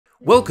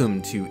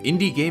Welcome to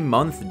Indie Game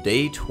Month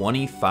Day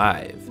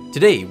 25.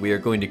 Today we are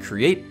going to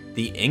create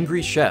the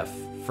Angry Chef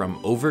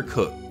from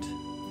Overcooked.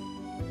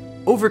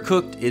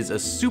 Overcooked is a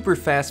super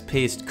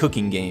fast-paced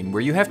cooking game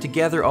where you have to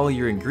gather all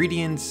your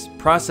ingredients,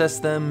 process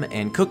them,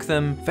 and cook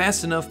them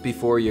fast enough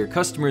before your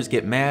customers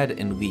get mad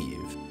and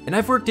leave. And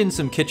I've worked in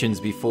some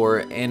kitchens before,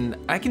 and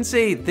I can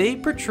say they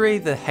portray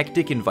the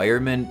hectic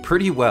environment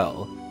pretty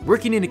well.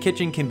 Working in a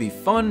kitchen can be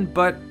fun,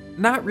 but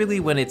not really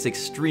when it's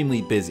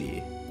extremely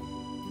busy.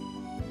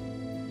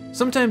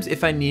 Sometimes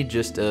if I need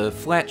just a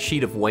flat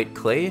sheet of white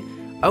clay,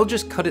 I'll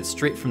just cut it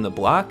straight from the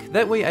block,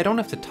 that way I don't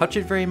have to touch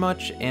it very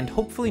much and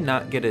hopefully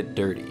not get it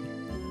dirty.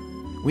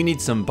 We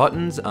need some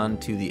buttons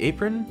onto the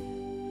apron.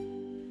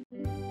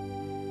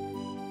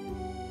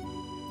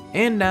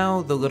 And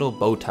now the little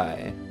bow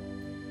tie.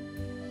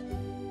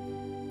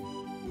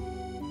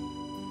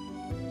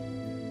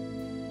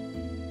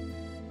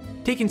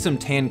 Taking some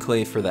tan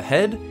clay for the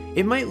head,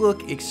 it might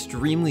look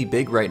extremely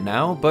big right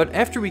now, but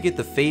after we get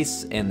the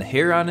face and the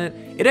hair on it,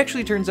 it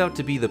actually turns out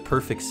to be the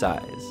perfect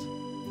size.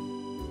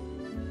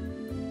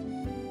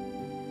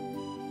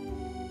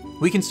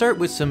 We can start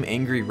with some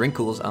angry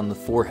wrinkles on the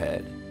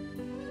forehead.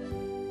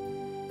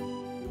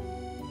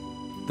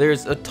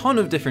 There's a ton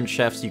of different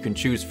chefs you can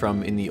choose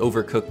from in the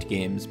Overcooked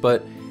games,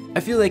 but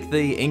I feel like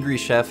the Angry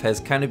Chef has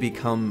kind of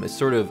become a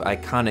sort of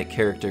iconic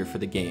character for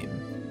the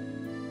game.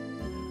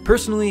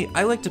 Personally,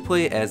 I like to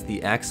play as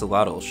the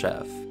axolotl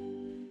chef.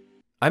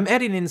 I'm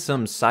adding in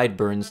some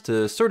sideburns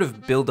to sort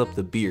of build up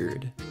the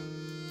beard.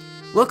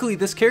 Luckily,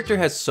 this character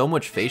has so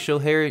much facial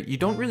hair, you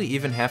don't really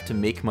even have to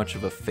make much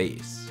of a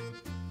face.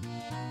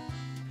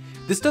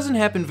 This doesn't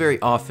happen very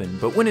often,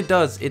 but when it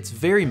does, it's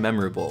very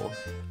memorable.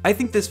 I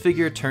think this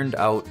figure turned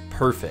out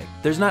perfect.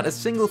 There's not a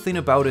single thing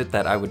about it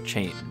that I would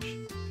change.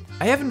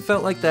 I haven't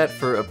felt like that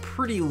for a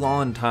pretty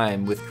long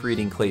time with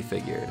creating clay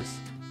figures.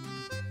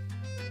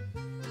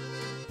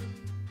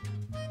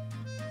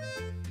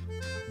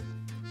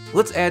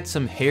 Let's add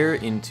some hair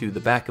into the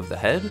back of the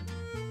head.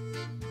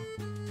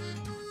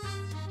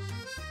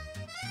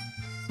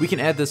 We can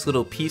add this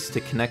little piece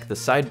to connect the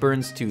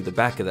sideburns to the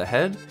back of the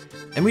head,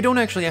 and we don't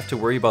actually have to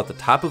worry about the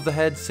top of the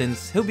head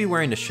since he'll be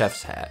wearing a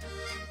chef's hat.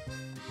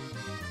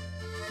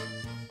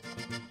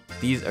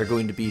 These are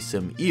going to be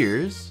some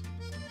ears.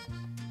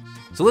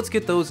 So let's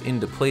get those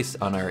into place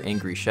on our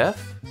Angry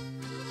Chef.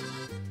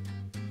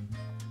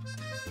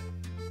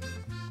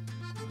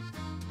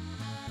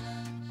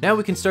 Now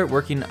we can start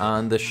working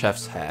on the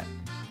chef's hat.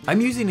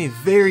 I'm using a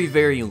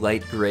very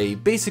light gray,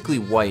 basically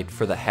white,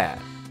 for the hat.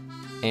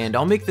 And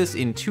I'll make this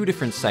in two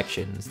different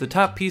sections. The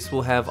top piece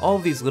will have all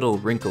of these little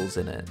wrinkles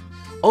in it.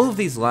 All of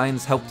these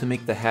lines help to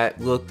make the hat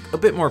look a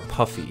bit more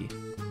puffy.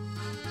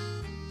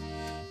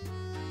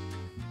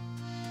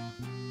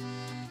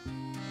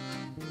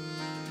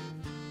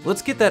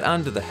 Let's get that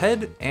onto the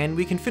head, and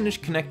we can finish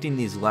connecting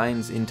these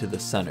lines into the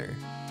center.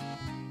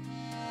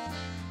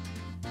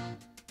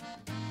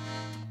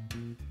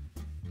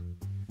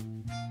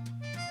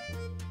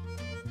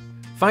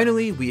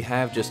 Finally, we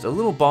have just a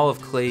little ball of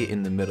clay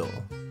in the middle.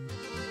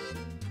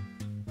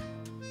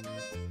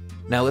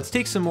 Now let's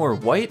take some more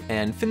white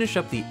and finish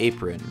up the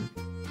apron.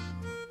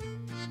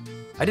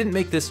 I didn't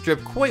make this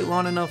strip quite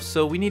long enough,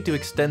 so we need to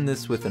extend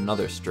this with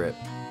another strip.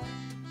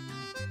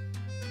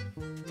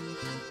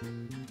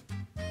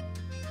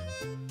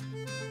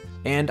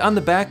 And on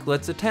the back,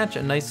 let's attach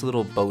a nice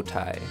little bow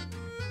tie.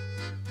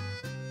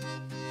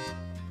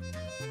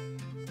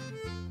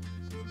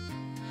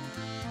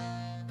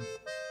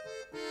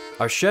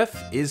 Our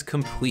chef is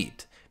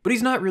complete, but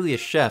he's not really a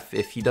chef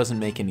if he doesn't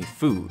make any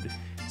food.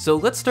 So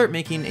let's start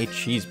making a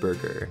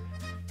cheeseburger.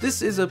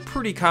 This is a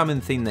pretty common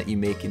thing that you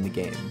make in the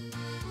game.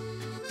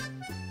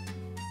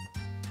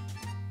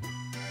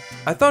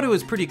 I thought it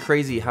was pretty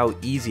crazy how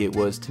easy it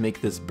was to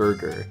make this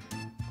burger.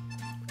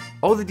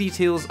 All the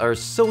details are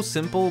so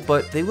simple,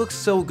 but they look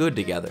so good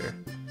together.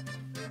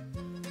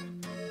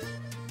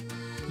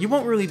 You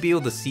won't really be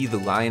able to see the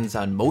lines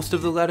on most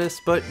of the lettuce,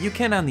 but you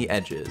can on the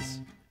edges.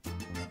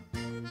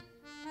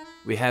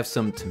 We have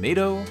some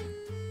tomato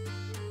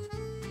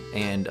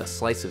and a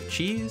slice of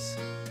cheese.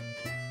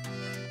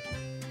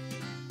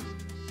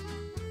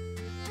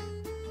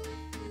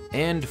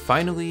 And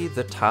finally,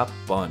 the top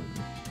bun.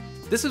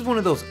 This is one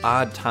of those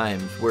odd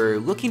times where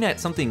looking at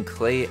something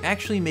clay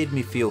actually made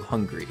me feel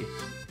hungry.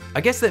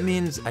 I guess that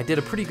means I did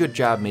a pretty good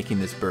job making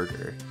this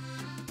burger.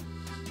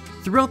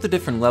 Throughout the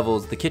different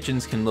levels, the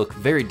kitchens can look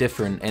very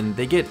different and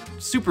they get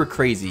super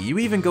crazy. You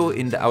even go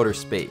into outer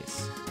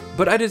space.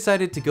 But I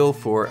decided to go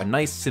for a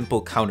nice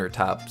simple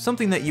countertop,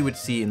 something that you would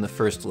see in the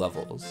first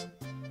levels.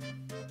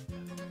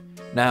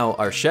 Now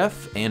our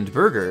chef and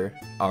burger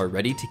are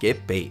ready to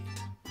get baked.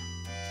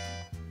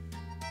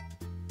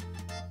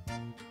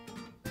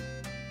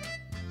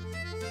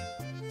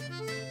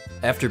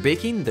 After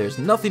baking, there's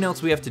nothing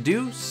else we have to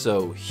do,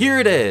 so here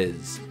it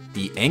is!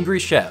 The Angry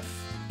Chef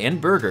and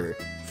burger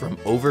from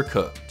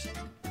Overcooked.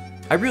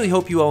 I really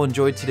hope you all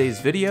enjoyed today's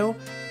video.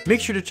 Make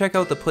sure to check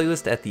out the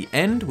playlist at the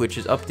end, which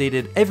is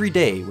updated every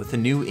day with a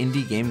new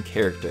indie game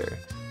character.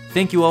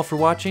 Thank you all for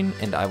watching,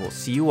 and I will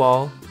see you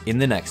all in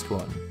the next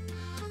one.